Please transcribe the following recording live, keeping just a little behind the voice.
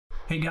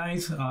Hey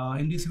guys,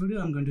 in this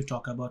video I'm going to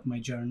talk about my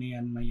journey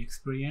and my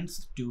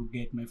experience to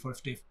get my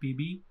first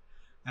FPV.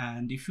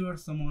 And if you are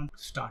someone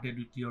started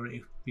with your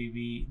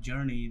FPV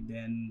journey,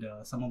 then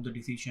some of the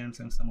decisions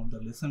and some of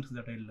the lessons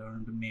that I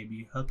learned may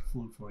be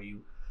helpful for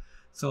you.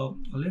 So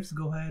let's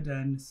go ahead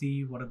and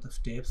see what are the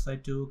steps I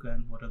took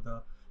and what are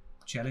the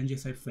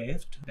challenges I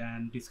faced,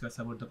 and discuss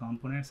about the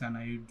components. And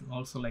I would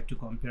also like to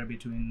compare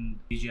between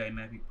DJI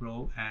Mavic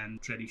Pro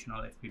and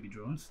traditional FPV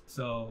drones.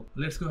 So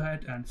let's go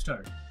ahead and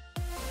start.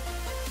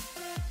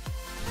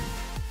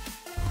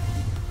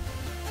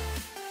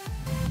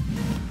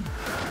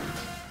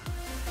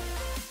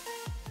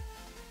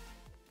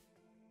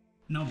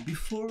 Now,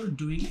 before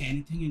doing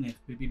anything in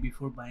FPV,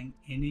 before buying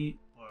any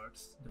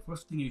parts, the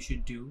first thing you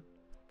should do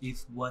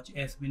is watch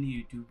as many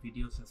YouTube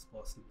videos as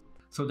possible,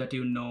 so that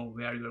you know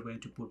where you are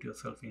going to put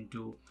yourself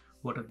into,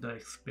 what are the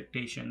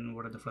expectation,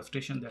 what are the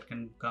frustration that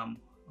can come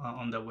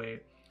on the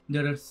way.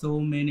 There are so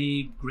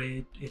many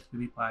great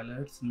FPV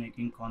pilots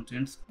making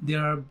contents.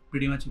 There are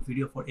pretty much a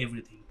video for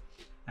everything.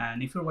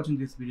 And if you're watching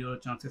this video,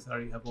 chances are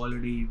you have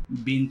already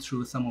been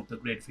through some of the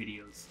great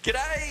videos.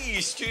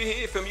 G'day, Stu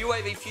here from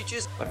UAV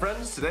Futures. My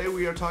friends, today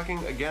we are talking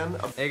again.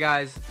 Hey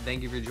guys,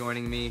 thank you for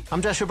joining me.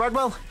 I'm Joshua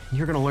Bardwell.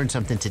 You're going to learn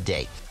something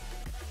today.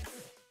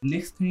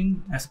 Next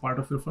thing, as part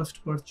of your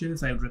first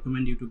purchase, I would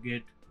recommend you to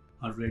get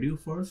a radio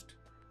first.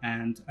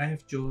 And I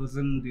have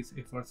chosen this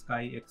FR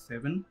Sky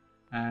X7,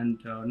 and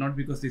not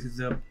because this is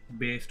the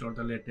best or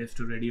the latest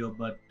radio,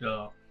 but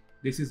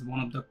this is one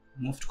of the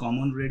most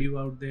common radio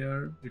out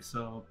there. It's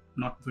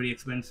not very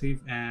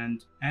expensive,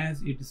 and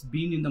as it's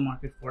been in the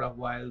market for a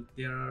while,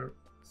 there are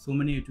so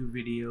many YouTube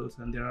videos,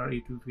 and there are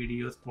YouTube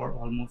videos for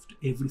almost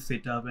every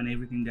setup and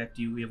everything that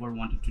you ever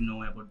wanted to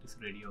know about this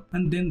radio.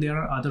 And then there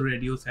are other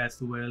radios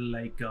as well,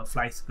 like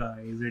Fly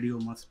Sky, Radio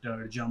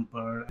Master,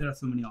 Jumper. There are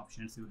so many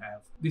options you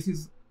have. This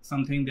is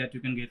something that you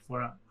can get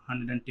for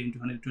 110 to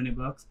 120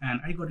 bucks, and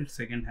I got it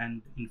second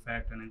hand, in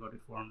fact, and I got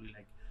it for only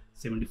like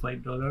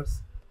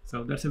 $75.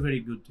 So that's a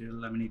very good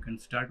deal. I mean, you can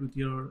start with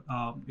your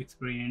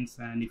experience,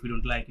 and if you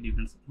don't like it, you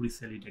can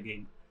resell it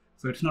again.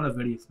 So it's not a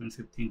very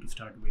expensive thing to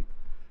start with.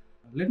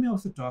 Let me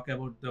also talk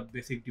about the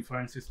basic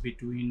differences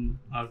between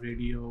a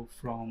radio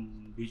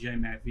from DJI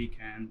Mavic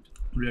and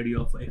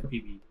radio of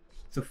FPV.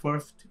 So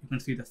first, you can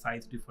see the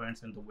size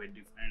difference and the weight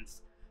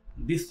difference.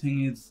 This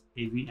thing is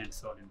heavy and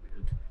solid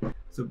build.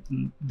 So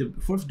the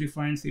first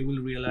difference, you will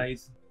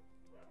realize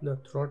the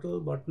throttle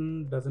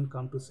button doesn't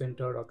come to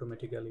center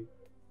automatically.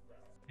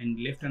 In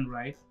left and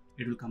right,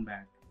 it will come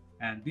back,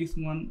 and this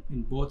one,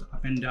 in both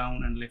up and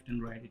down and left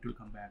and right, it will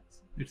come back.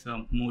 It's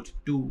a mode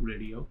 2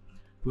 radio,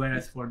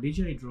 whereas for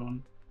DJI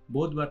drone,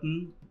 both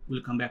buttons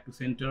will come back to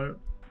center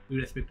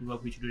irrespective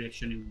of which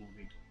direction you move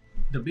it.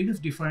 The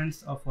biggest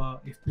difference of a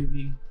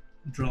FPV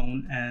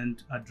drone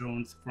and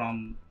drones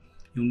from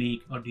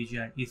Unique or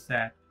DJI is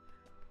that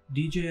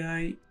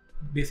DJI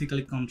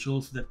basically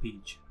controls the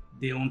pitch.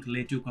 They won't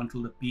let you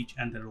control the pitch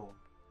and the roll.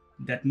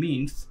 That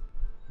means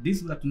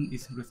this button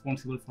is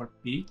responsible for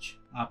pitch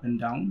up and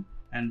down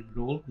and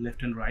roll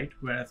left and right,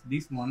 whereas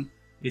this one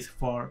is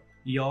for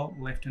yaw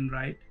left and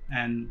right,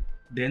 and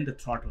then the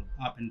throttle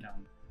up and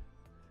down.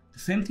 The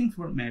same thing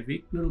for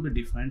Mavic, a little bit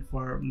different.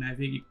 For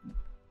Mavic,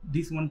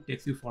 this one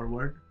takes you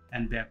forward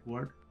and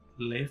backward,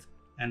 left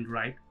and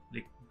right,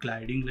 like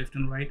gliding left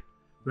and right,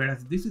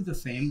 whereas this is the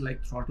same,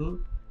 like throttle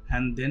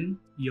and then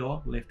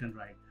yaw left and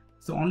right.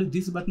 So only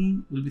this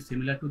button will be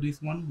similar to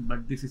this one,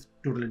 but this is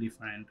totally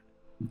different.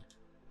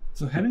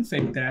 So having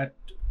said that,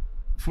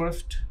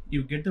 first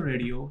you get the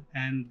radio,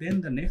 and then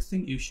the next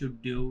thing you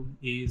should do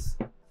is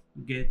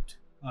get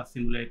a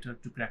simulator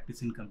to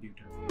practice in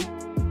computer.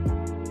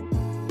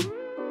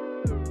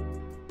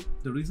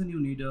 The reason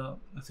you need a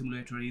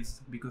simulator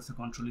is because the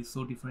control is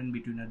so different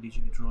between a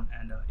DJI drone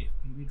and a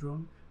FPV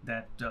drone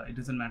that it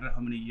doesn't matter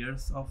how many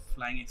years of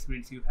flying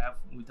experience you have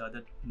with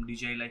other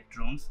DJI-like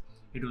drones,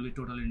 it will be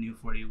totally new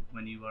for you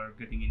when you are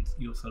getting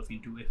yourself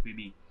into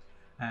FPV.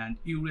 And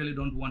you really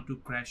don't want to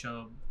crash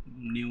a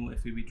new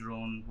FPV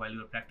drone while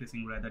you're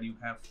practicing. Rather, you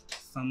have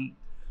some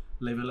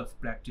level of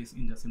practice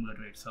in the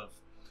simulator itself.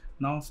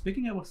 Now,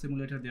 speaking about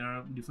simulator, there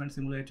are different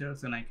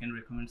simulators, and I can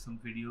recommend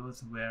some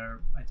videos where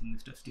I think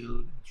Mr.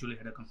 Steele actually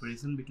had a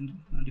comparison between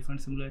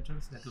different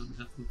simulators that will be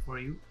helpful for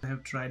you. I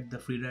have tried the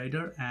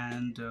Freerider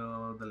and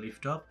the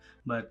Lift Up,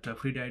 but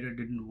Freerider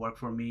didn't work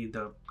for me.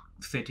 The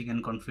setting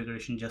and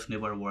configuration just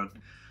never worked.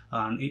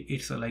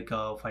 It's like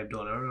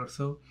 $5 or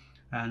so.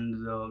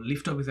 And the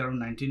Lift Up is around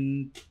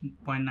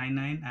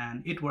 19.99,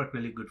 and it worked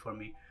really good for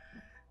me.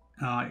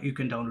 You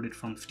can download it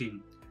from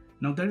Steam.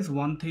 Now, there is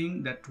one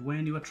thing, that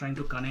when you are trying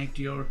to connect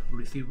your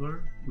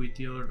receiver with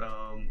your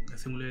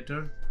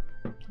simulator,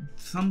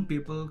 some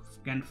people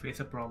can face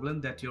a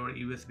problem that your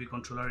USB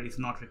controller is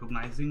not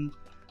recognizing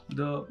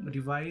the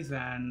device,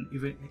 and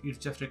even it's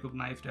just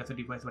recognized as a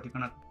device, but you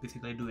cannot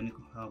basically do any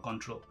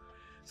control.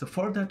 So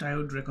for that, I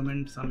would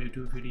recommend some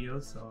YouTube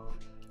videos.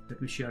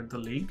 Let me share the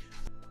link.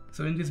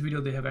 So in this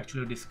video they have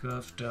actually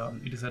discussed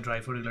it is a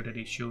driver related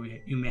issue.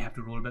 You may have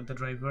to roll back the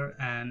driver,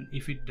 and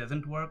if it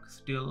doesn't work,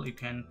 still you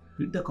can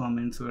read the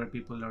comments where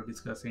people are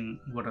discussing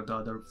what are the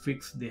other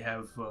fix they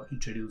have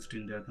introduced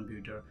in their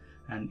computer,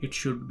 and it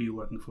should be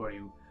working for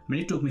you. I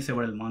mean, it took me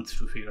several months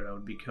to figure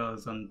out,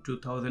 because on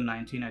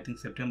 2019, I think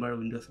September,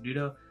 Windows did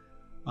a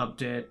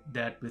update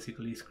that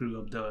basically screwed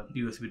up the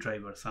USB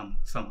driver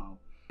somehow.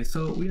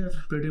 So we are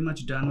pretty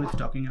much done with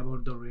talking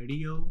about the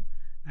radio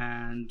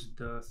and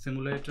the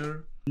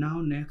simulator.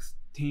 Now next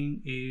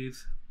thing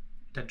is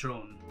the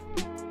drone.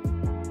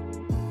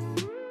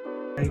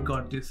 I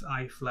got this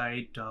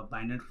iFlight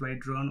bind and fly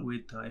drone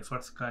with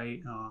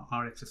FrSky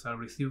RXSR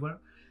receiver,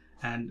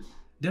 and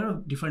there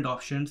are different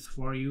options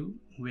for you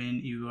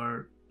when you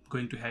are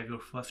going to have your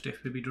first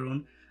FPV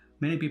drone.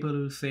 Many people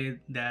will say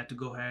that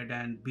go ahead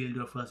and build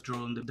your first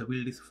drone. The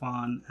build is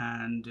fun,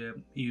 and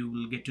you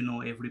will get to know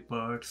every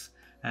parts,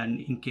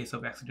 and in case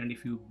of accident,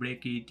 if you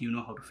break it, you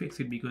know how to fix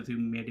it because you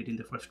made it in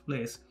the first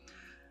place.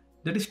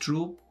 That is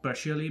true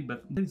partially,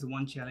 but there is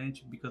one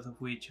challenge because of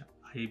which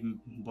I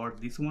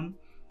bought this one.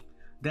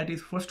 That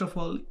is, first of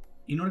all,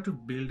 in order to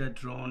build a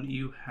drone,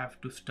 you have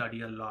to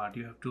study a lot.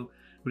 You have to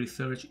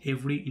research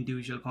every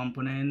individual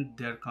component,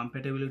 their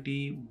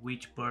compatibility,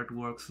 which part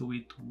works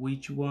with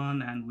which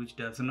one and which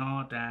does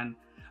not, and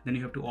then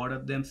you have to order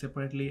them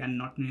separately, and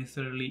not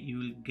necessarily you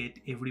will get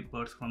every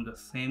part from the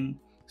same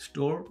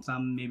store.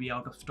 Some may be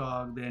out of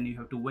stock, then you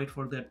have to wait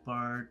for that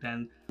part,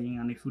 and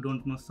if you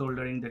don't know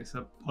soldering, that is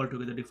a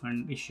altogether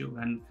different issue.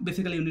 And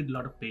basically you need a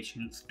lot of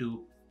patience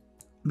to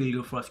build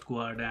your first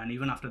quad, and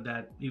even after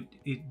that, if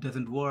it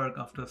doesn't work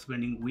after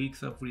spending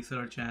weeks of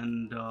research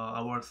and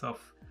hours of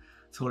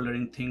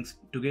soldering things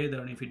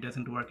together, and if it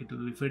doesn't work, it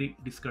will be very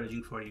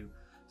discouraging for you.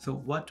 So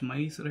what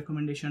my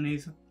recommendation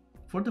is,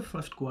 for the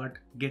first quad,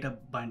 get a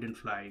bind and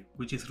fly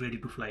which is ready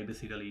to fly.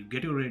 Basically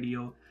get your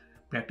radio,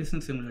 practice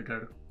in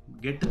simulator,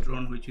 get the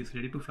drone which is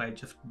ready to fly,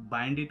 just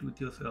bind it with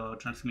your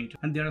transmitter,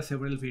 and there are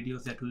several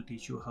videos that will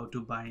teach you how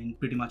to bind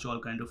pretty much all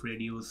kind of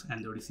radios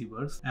and the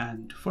receivers.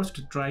 And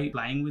first try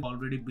flying with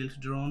already built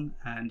drone,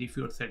 and if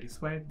you're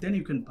satisfied, then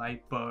you can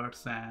buy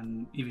parts,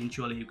 and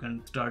eventually you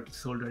can start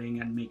soldering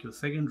and make your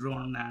second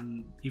drone,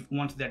 and if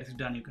once that is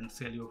done, you can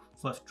sell your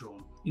first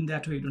drone. In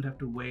that way you don't have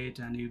to wait,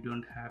 and you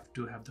don't have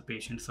to have the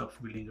patience of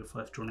building your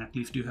first drone. At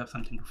least you have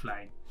something to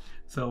fly.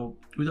 So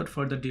without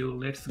further ado,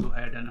 let's go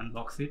ahead and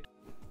unbox it.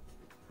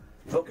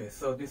 Okay,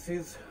 so this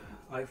is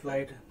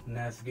iFlight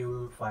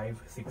Nazgul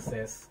 5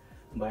 6S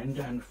bind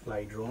and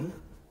fly drone.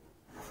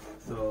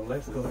 So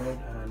let's go ahead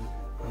and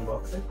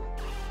unbox it.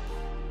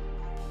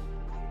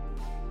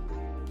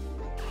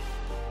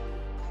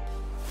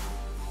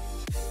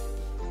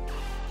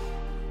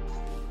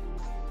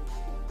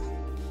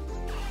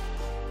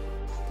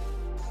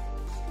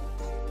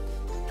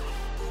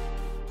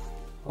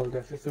 All the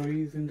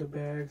accessories in the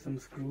bag, some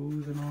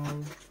screws and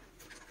all,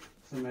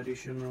 some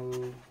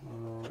additional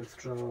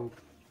extra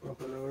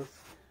propellers,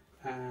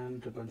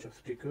 and a bunch of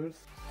stickers.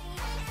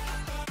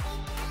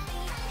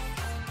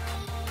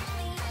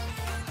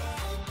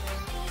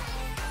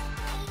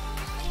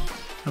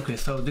 Okay,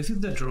 so this is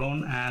the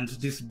drone, and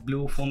this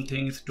blue foam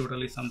thing is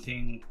totally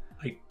something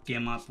I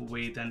came up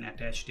with and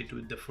attached it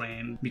with the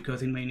frame,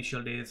 because in my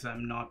initial days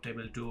I'm not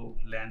able to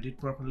land it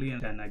properly,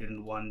 and then I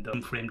didn't want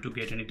the frame to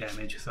get any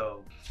damage.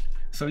 So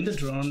in the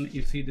drone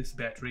you see this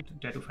battery,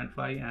 Tattoo Fan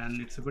Fly, and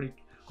it's a very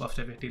cost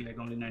effective, like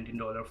only $19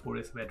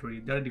 4S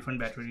battery. There are different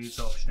batteries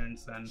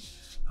options, and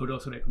I would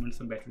also recommend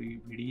some battery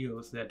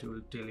videos that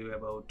will tell you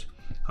about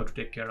how to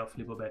take care of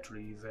LiPo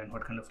batteries and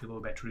what kind of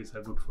LiPo batteries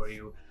are good for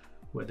you,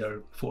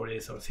 whether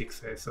 4S or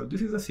 6S. So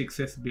this is a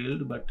 6S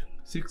build, but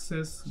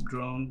 6S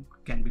drone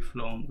can be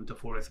flown with a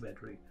 4S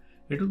battery.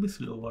 It will be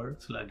slower,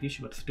 sluggish,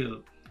 but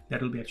still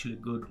that will be actually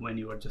good when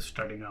you are just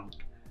starting out.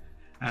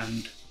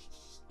 And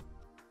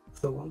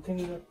so one thing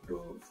that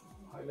to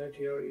highlight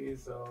here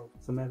is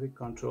the Mavic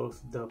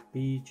controls the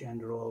pitch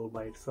and roll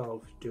by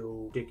itself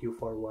to take you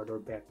forward or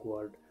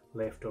backward,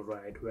 left or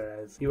right,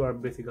 whereas you are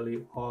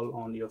basically all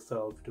on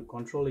yourself to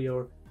control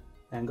your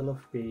angle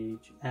of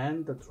pitch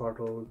and the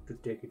throttle to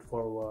take it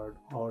forward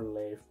or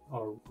left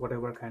or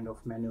whatever kind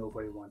of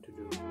maneuver you want to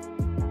do.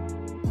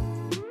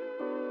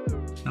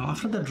 Now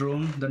after the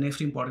drone, the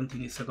next important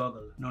thing is the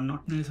goggle. Now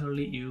not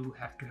necessarily you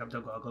have to have the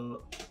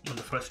goggle on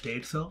the first day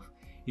itself.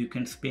 You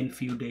can spend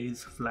few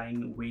days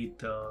flying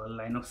with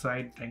line of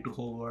sight, trying to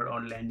hover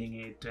or landing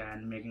it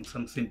and making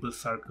some simple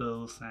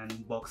circles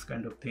and box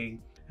kind of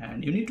thing.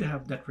 And you need to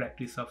have that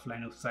practice of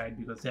line of sight,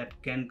 because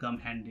that can come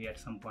handy at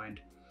some point.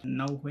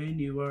 Now when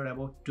you are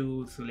about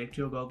to select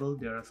your goggle,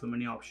 there are so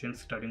many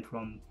options starting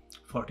from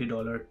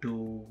 $40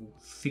 to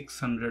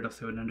 $600 or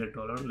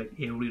 $700, like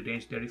every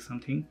range there is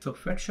something. So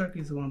Fat Shark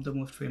is one of the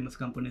most famous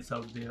companies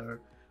out there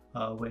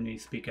when we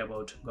speak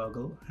about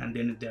goggle, and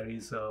then there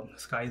is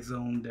Sky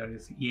Zone, there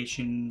is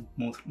Yashin,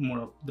 more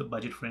of the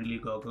budget friendly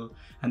goggle,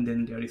 and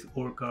then there is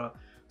Orca.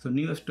 So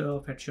newest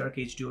Fat Shark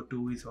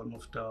H2O2 is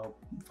almost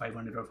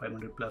 $500 or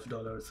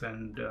 $500+,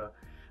 and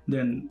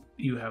then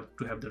you have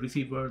to have the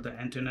receiver, the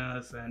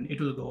antennas, and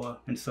it will go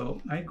up. And so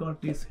I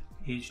got this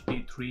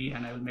HD3,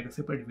 and I will make a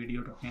separate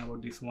video talking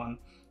about this one.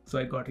 So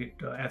I got it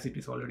as it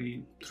is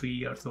already 3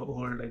 years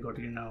old. I got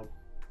it now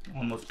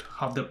almost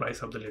half the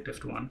price of the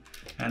latest one.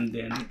 And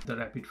then the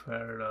rapid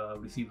fire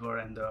receiver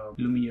and the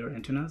Lumiere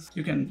antennas.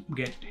 You can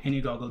get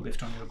any goggle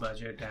based on your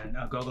budget, and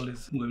a goggle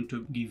is going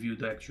to give you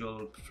the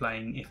actual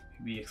flying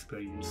FPV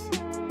experience.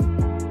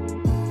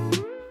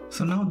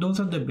 So now those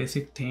are the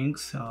basic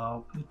things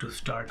to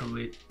start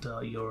with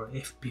your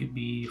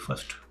FPV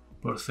first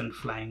person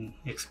flying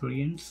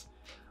experience.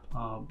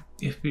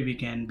 FPV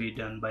can be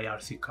done by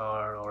RC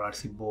car or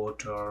RC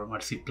boat or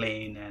RC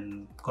plane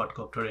and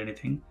quadcopter,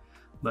 anything,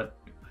 but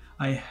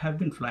I have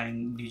been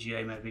flying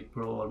DJI Mavic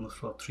Pro almost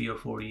for 3 or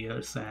 4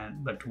 years,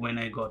 but when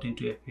I got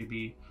into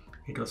FPV,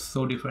 it was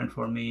so different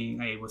for me.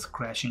 I was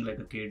crashing like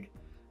a kid,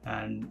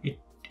 and it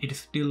is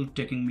still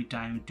taking me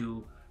time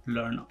to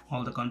learn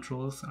all the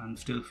controls. I'm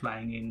still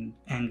flying in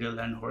angle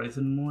and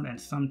horizon mode, and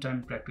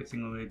sometime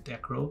practicing with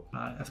acro.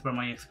 As per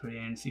my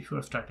experience, if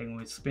you're starting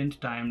with, spend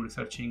time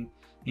researching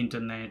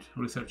internet,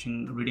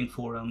 reading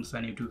forums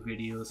and YouTube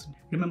videos.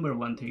 Remember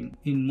one thing,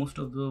 in most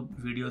of the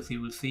videos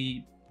you will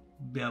see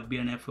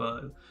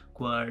BNF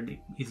quad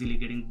easily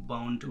getting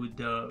bound with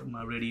the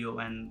radio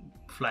and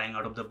flying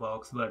out of the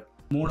box, but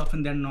more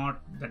often than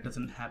not that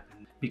doesn't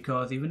happen,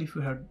 because even if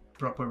you have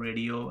proper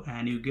radio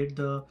and you get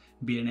the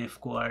BNF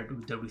quad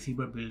with the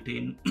receiver built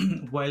in,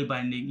 while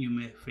binding you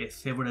may face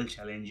several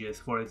challenges.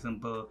 For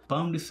example,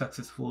 bound is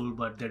successful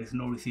but there is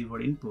no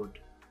receiver input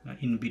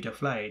in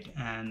Betaflight,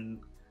 and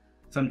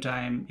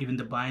sometimes even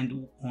the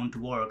bind won't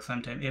work.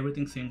 Sometimes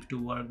everything seems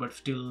to work but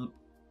still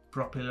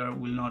propeller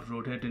will not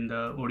rotate in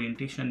the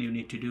orientation you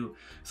need to do.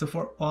 So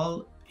for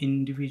all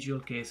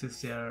individual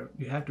cases there,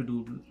 you have to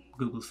do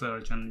Google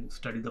search and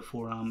study the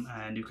forum,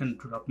 and you can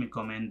drop me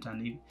comment,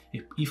 and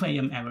if I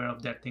am aware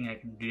of that thing, I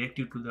can direct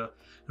you to the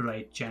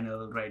right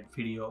channel, right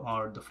video,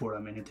 or the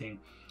forum, anything.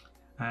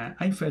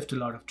 I faced a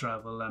lot of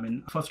trouble. I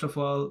mean, first of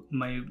all,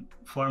 my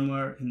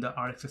firmware in the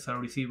RXSR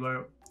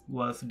receiver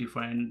was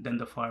different than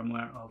the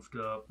firmware of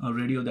the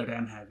radio that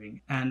I'm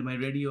having, and my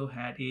radio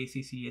had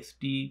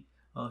AAC-CST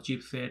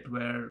chipset,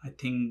 where I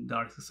think the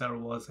RXSR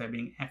was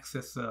having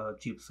access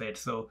chipset,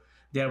 so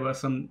there was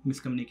some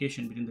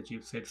miscommunication between the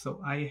chipsets.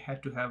 So I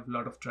had to have a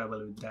lot of trouble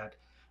with that,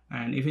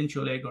 and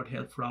eventually I got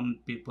help from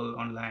people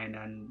online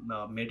and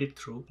made it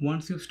through.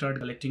 Once you start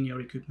collecting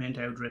your equipment,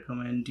 I would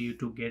recommend you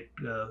to get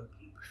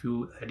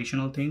few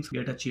additional things.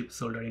 Get a cheap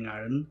soldering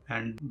iron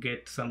and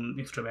get some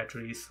extra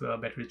batteries,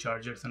 battery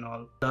chargers and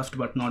all. Last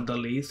but not the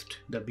least,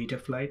 the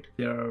Betaflight.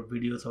 There are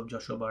videos of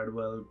Joshua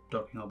Bardwell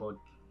talking about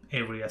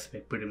every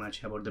aspect pretty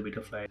much about the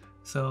Betaflight.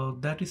 So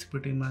that is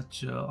pretty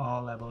much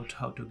all about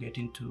how to get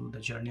into the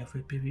journey of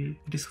FPV.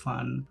 It is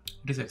fun,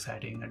 it is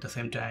exciting. At the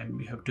same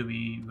time, you have to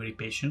be very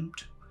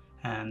patient,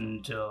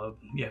 and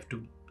you have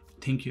to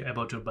think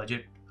about your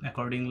budget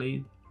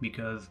accordingly,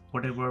 because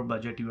whatever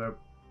budget you are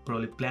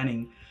probably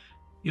planning,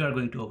 you are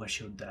going to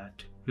overshoot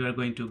that. You are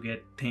going to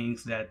get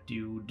things that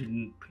you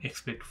didn't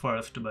expect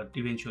first, but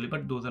eventually,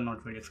 but those are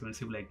not very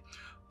expensive, like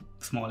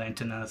small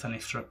antennas and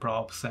extra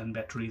props and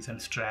batteries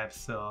and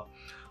straps.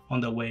 On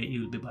the way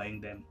you'll be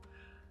buying them.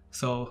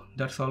 So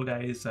that's all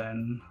guys,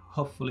 and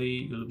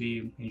hopefully you'll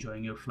be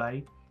enjoying your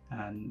flight,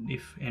 and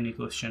if any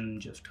question,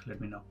 just let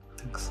me know.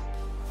 Thanks.